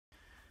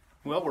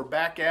Well, we're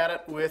back at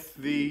it with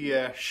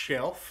the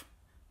shelf,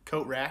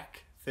 coat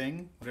rack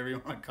thing, whatever you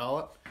want to call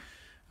it.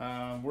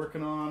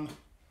 Working on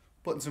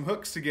putting some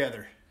hooks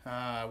together.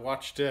 I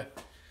watched a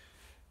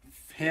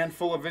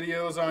handful of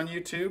videos on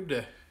YouTube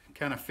to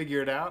kind of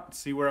figure it out,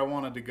 see where I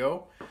wanted to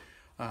go.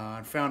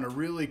 I found a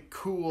really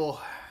cool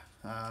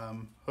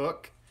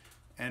hook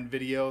and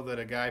video that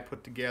a guy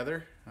put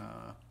together.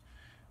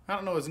 I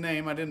don't know his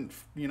name. I didn't,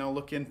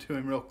 look into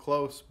him real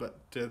close,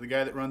 but the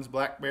guy that runs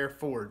Black Bear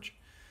Forge.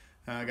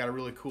 Got a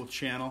really cool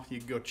channel. You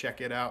can go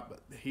check it out, but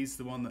he's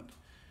the one that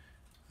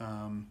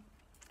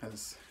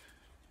has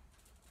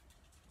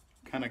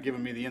kind of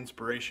given me the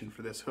inspiration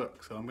for this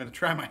hook. So I'm going to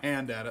try my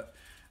hand at it.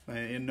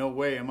 In no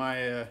way am I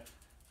a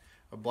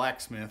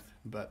blacksmith,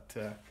 but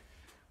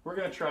we're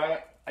going to try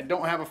it. I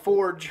don't have a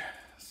forge,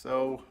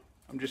 so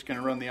I'm just going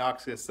to run the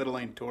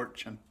oxyacetylene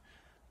torch and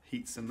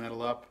heat some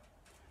metal up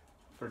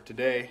for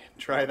today.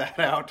 Try that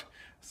out.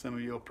 Some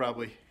of you will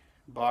probably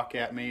balk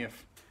at me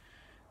if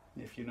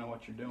you know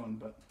what you're doing,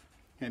 but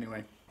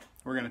anyway,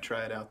 we're going to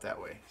try it out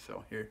that way.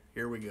 So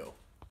here we go.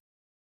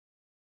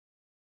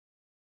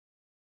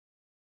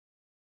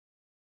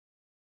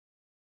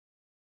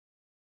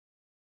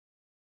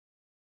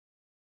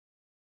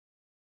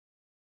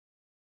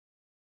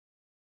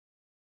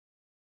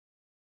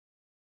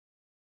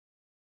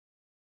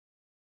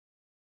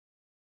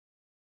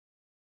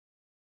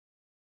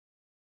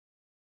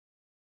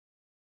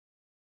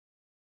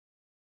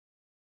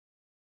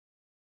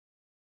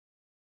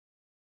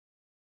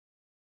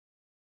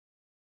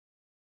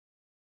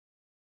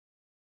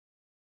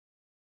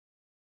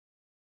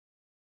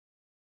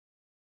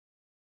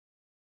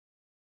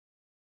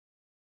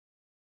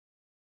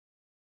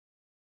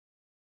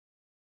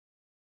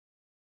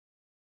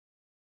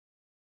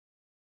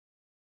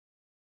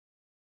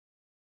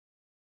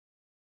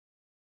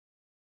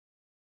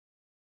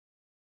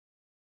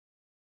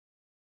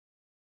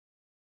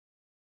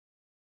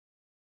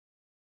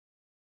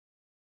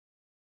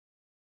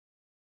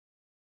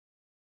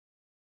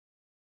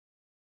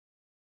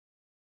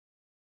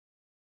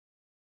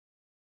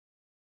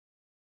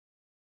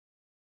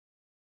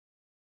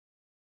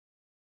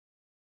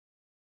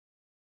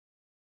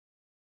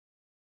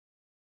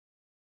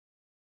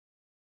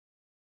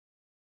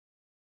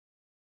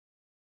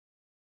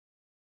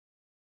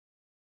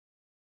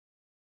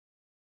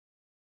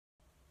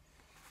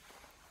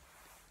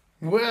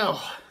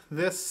 Well,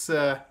 this,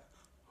 you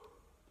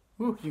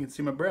can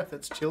see my breath,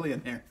 it's chilly in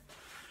here.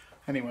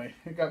 Anyway,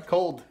 it got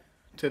cold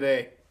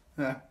today.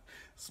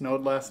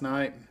 Snowed last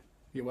night.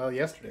 Well,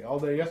 yesterday, all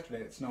day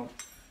yesterday it snowed.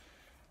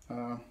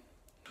 It's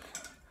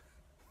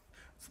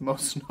the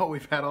most snow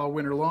we've had all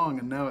winter long,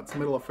 and now it's the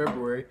middle of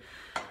February.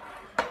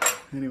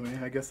 Anyway,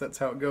 I guess that's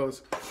how it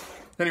goes.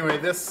 Anyway,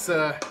 this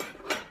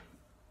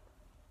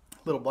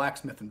little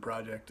blacksmithing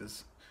project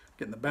is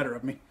getting the better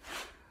of me.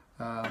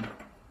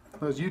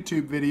 Those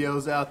YouTube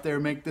videos out there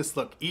make this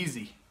look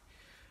easy.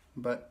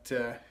 But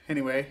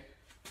anyway,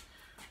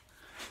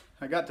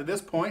 I got to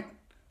this point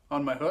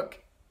on my hook.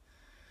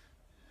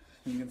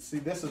 You can see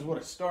this is what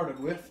I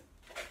started with.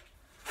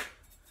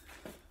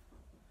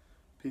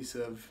 Piece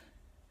of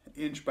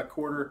 1 by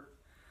 1/4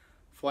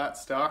 flat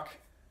stock.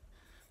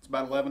 It's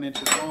about 11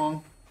 inches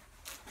long.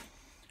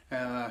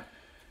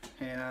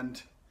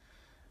 And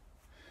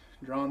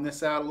drawn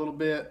this out a little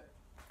bit,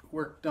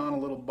 worked on a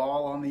little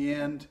ball on the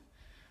end.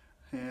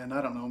 And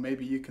I don't know,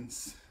 maybe you can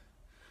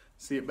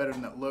see it better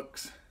than it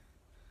looks.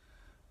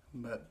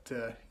 But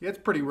it's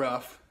pretty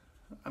rough.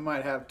 I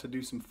might have to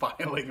do some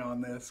filing on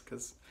this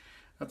because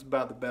that's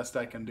about the best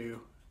I can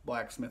do,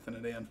 blacksmithing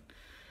it in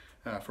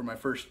for my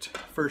first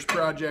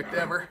project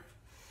ever.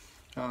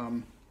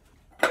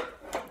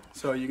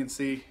 So you can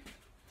see,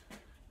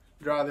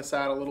 draw this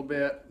out a little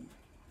bit,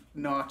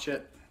 notch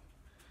it,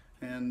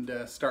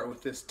 and start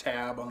with this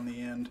tab on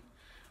the end.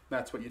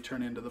 That's what you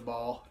turn into the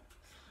ball.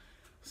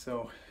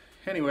 So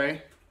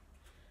anyway,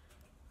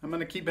 I'm going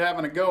to keep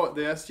having a go at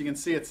this. You can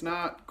see it's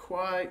not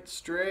quite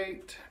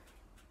straight,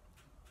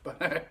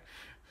 but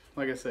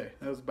like I say,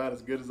 that was about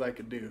as good as I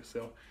could do.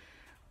 So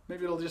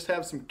maybe it'll just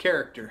have some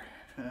character.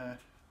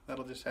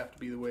 That'll just have to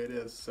be the way it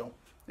is. So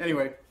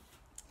anyway,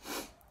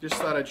 just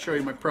thought I'd show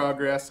you my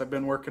progress. I've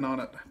been working on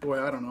it,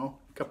 boy, I don't know,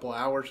 a couple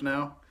hours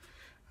now.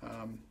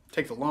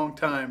 Takes a long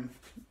time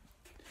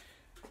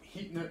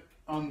heating it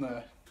on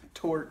the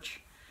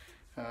torch.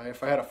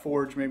 If I had a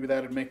forge, maybe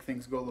that would make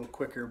things go a little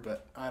quicker,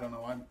 but I don't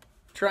know. I'm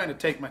trying to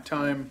take my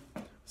time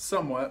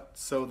somewhat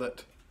so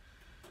that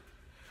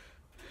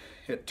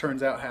it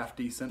turns out half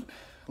decent.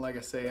 Like I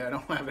say, I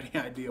don't have any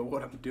idea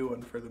what I'm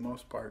doing for the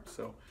most part,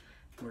 so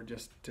we're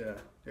just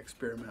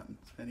experimenting.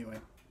 Anyway,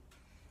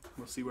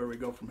 we'll see where we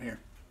go from here.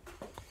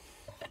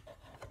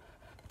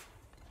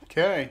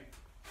 Okay,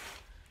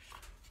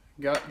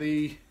 got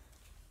the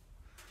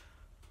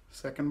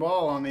second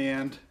ball on the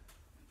end.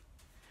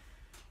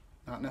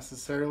 Not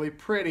necessarily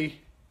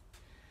pretty,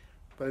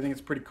 but I think it's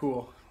pretty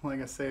cool.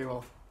 Like I say,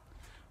 we'll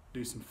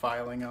do some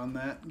filing on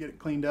that, get it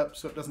cleaned up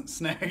so it doesn't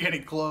snag any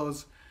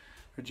clothes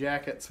or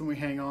jackets when we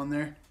hang on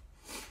there.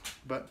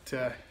 But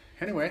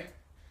anyway,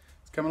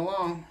 coming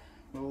along.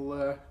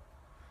 We'll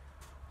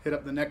hit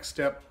up the next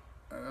step.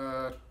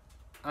 I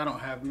don't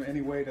have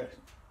any way to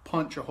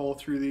punch a hole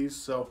through these,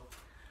 so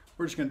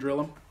we're just gonna drill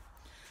them.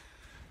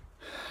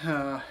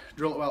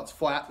 Drill it while it's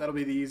flat, that'll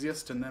be the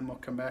easiest, and then we'll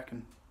come back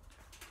and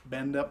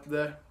bend up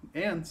the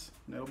ends,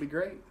 and it'll be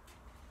great.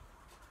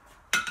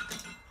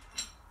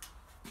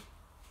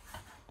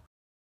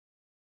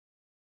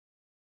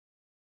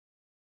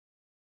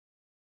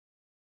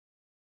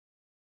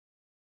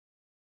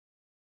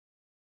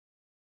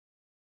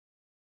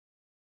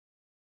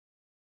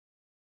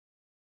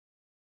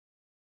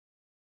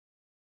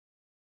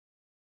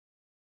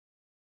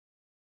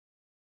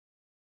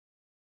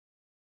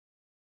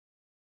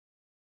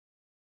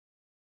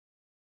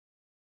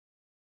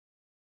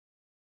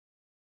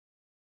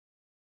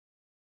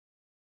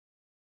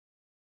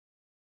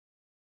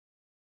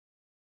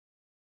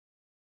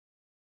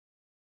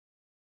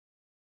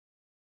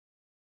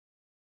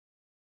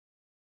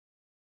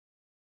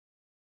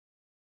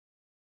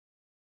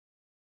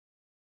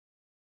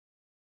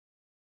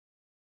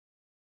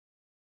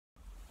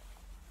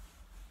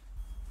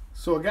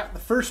 So I got the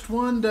first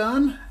one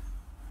done. You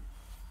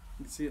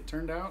can see it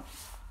turned out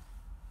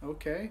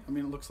okay. I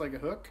mean, it looks like a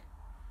hook.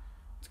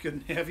 It's good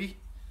and heavy,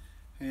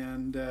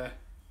 and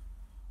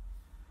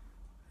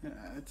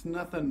it's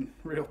nothing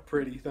real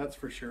pretty, that's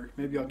for sure.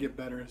 Maybe I'll get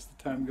better as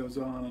the time goes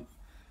on and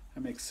I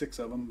make 6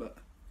 of them, but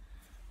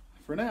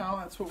for now,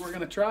 that's what we're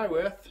gonna try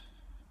with.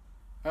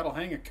 That'll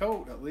hang a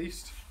coat at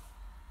least,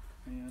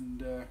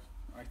 and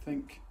I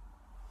think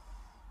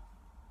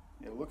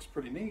it looks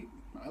pretty neat.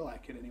 I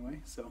like it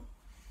anyway, so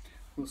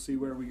we'll see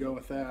where we go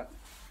with that.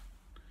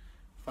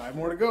 5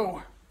 more to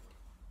go,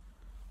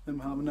 then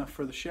we'll have enough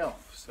for the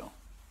shelf. So